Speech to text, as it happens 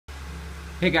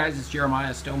Hey guys, it's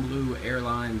Jeremiah, Stone Blue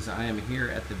Airlines. I am here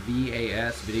at the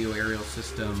VAS, Video Aerial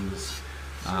Systems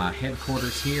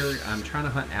headquarters here. I'm trying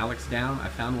to hunt Alex down. I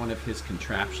found one of his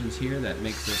contraptions here that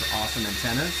makes those awesome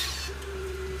antennas.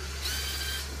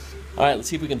 All right, let's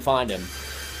see if we can find him.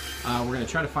 We're going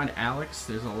to try to find Alex.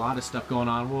 There's a lot of stuff going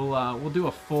on. We'll do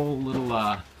a full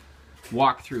little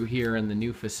walkthrough here in the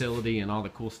new facility and all the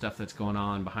cool stuff that's going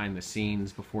on behind the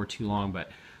scenes before too long. But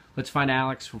let's find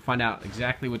Alex. We'll find out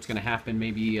exactly what's going to happen,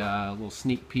 maybe a little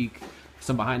sneak peek,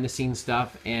 some behind-the-scenes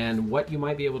stuff, and what you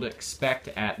might be able to expect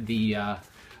at the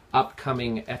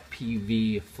upcoming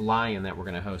FPV fly-in that we're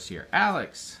going to host here.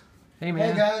 Alex, hey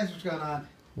man. Hey guys, what's going on?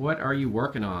 What are you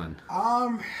working on?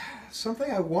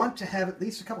 Something I want to have at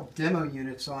least a couple demo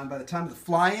units on by the time of the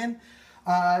fly-in.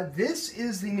 This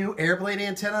is the new Airblade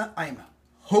antenna. I'm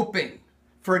hoping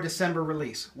for a December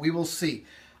release. We will see.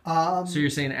 So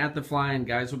you're saying at the fly-in,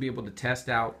 guys will be able to test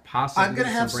out possibly I'm gonna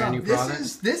have some brand new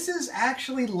products? This is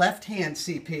actually left-hand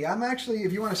CP. I'm actually,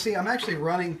 if you want to see, I'm actually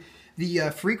running the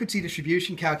frequency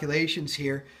distribution calculations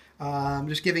here. I'm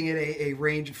just giving it a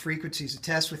range of frequencies to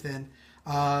test within.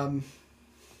 And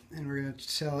we're going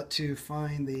to tell it to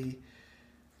find the...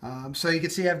 so you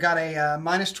can see I've got a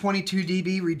minus 22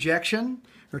 dB rejection,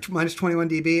 or minus 21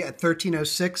 dB at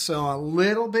 1306, so a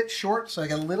little bit short, so I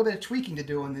got a little bit of tweaking to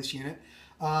do on this unit.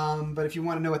 But if you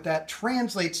want to know what that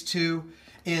translates to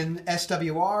in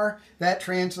SWR, that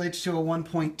translates to a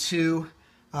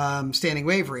 1.2 standing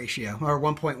wave ratio, or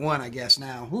 1.1 I guess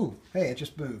now. Ooh, hey, it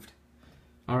just moved.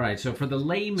 All right, so for the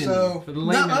layman,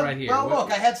 right here. Well,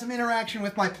 look, I had some interaction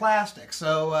with my plastic,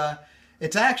 so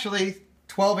it's actually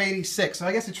 1286, so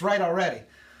I guess it's right already.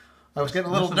 I was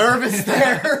getting a little nervous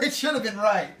there. It should have been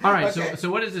right. All right, okay. So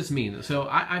what does this mean? So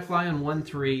I fly on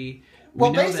 1.3.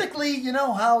 Well, basically, you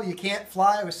know how you can't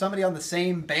fly with somebody on the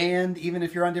same band, even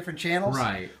if you're on different channels?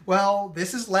 Right. Well,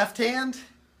 this is left hand,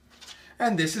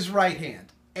 and this is right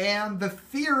hand. And the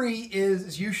theory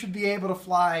is you should be able to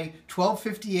fly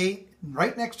 1258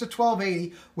 right next to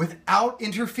 1280 without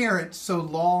interference, so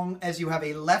long as you have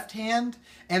a left hand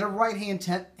and a right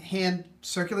hand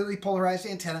circularly polarized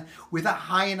antenna with a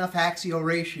high enough axial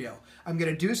ratio. I'm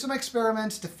going to do some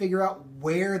experiments to figure out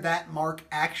where that mark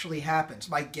actually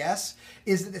happens. My guess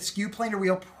is that the skew planar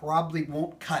wheel probably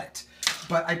won't cut it.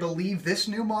 But I believe this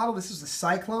new model, this is the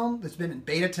Cyclone, that's been in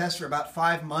beta test for about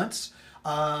 5 months,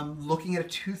 looking at a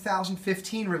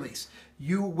 2015 release.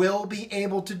 You will be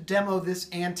able to demo this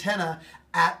antenna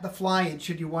at the fly-in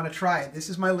should you want to try it. This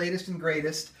is my latest and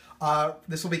greatest.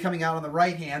 This will be coming out on the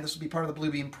right hand. This will be part of the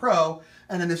Bluebeam Pro,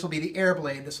 and then this will be the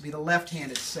Airblade. This will be the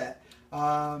left-handed set.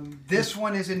 This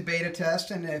one is in beta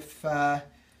test, and if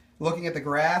looking at the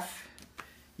graph,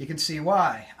 you can see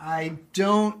why. I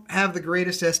don't have the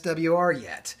greatest SWR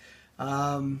yet.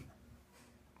 Of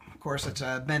course, let's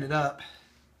bend it up.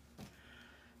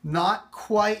 Not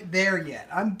quite there yet.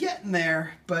 I'm getting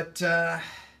there, but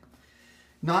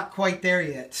not quite there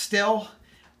yet. Still,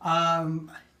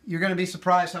 you're going to be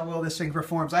surprised how well this thing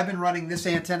performs. I've been running this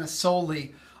antenna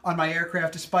solely on my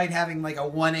aircraft despite having like a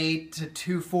 1.8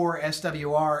 to 2.4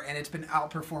 SWR, and it's been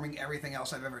outperforming everything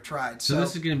else I've ever tried. So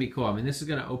this is going to be cool. I mean, this is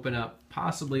going to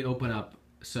possibly open up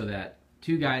so that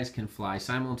two guys can fly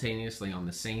simultaneously on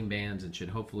the same bands and should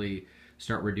hopefully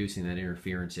start reducing that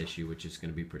interference issue, which is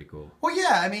going to be pretty cool. Well,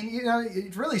 yeah, I mean, you know,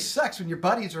 it really sucks when your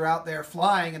buddies are out there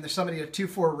flying and there's somebody at a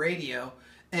 2.4 radio,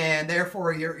 and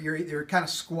therefore you're kind of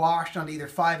squashed on either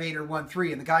 5.8 or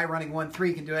 1.3, and the guy running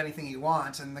 1.3 can do anything he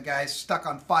wants, and the guy's stuck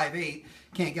on 5.8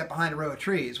 can't get behind a row of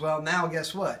trees. Well, now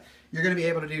guess what? You're going to be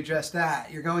able to do just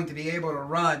that. You're going to be able to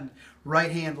run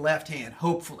right hand, left hand,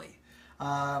 hopefully.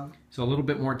 So a little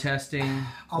bit more testing.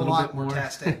 A lot more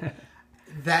testing.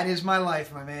 That is my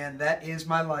life, my man. That is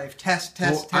my life. Test,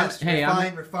 test.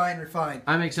 Refine.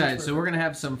 I'm excited. So we're going to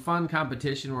have some fun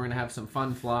competition. We're going to have some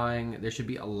fun flying. There should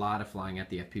be a lot of flying at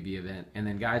the FPV event. And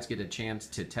then guys get a chance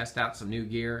to test out some new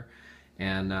gear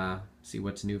and see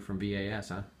what's new from VAS,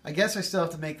 huh? I guess I still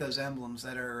have to make those emblems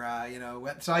that are, you know,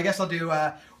 so I guess I'll do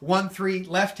 1.3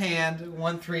 left hand,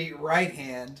 1.3 right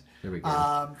hand. There we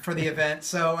go. For the event.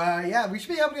 So, yeah, we should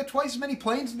be able to get twice as many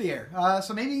planes in the air.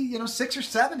 So maybe, you know, 6 or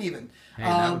 7 even. Hey,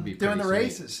 that would be doing the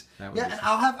races. Yeah, and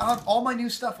I'll have all my new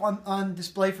stuff on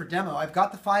display for demo. I've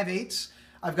got the 5.8s.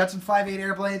 I've got some 5.8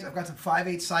 Airblades. I've got some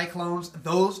 5.8 Cyclones.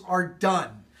 Those are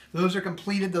done. Those are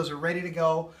completed. Those are ready to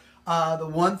go. The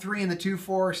 1.3 and the 2.4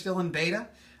 are still in beta.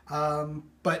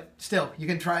 But still, you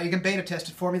can beta test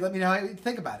it for me. Let me know how you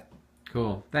think about it.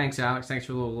 Cool. Thanks, Alex. Thanks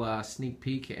for a little sneak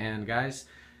peek. And guys,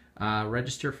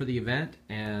 register for the event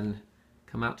and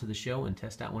come out to the show and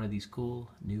test out one of these cool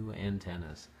new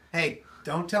antennas. Hey,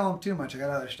 don't tell them too much. I got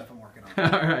other stuff I'm working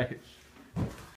on. All right.